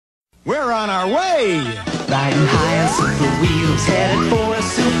We're on our way! Riding high on super wheels, headed for a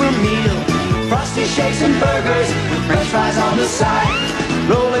super meal. Frosty shakes and burgers with french fries on the side.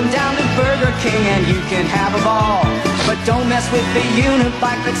 Rolling down to Burger King and you can have a ball. But don't mess with the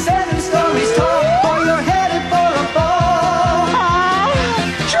unibike that's 7 stories tall, or you're headed for a fall.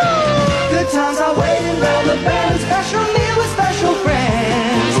 Good times are waiting round the bend. Special meal with special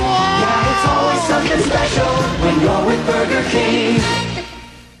friends. Yeah, it's always something special when you're with Burger King.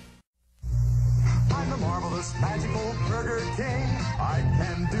 I'm the marvelous, magical Burger King. I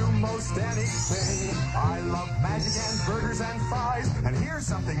can do most anything. I love magic and burgers and fries. And here's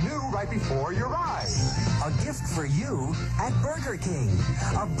something new right before your eyes. A gift for you at Burger King.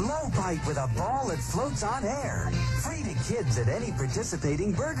 A blowpipe with a ball that floats on air. Free to kids at any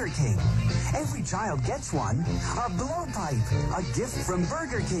participating Burger King. Every child gets one. A blowpipe. A gift from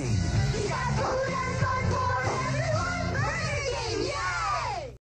Burger King.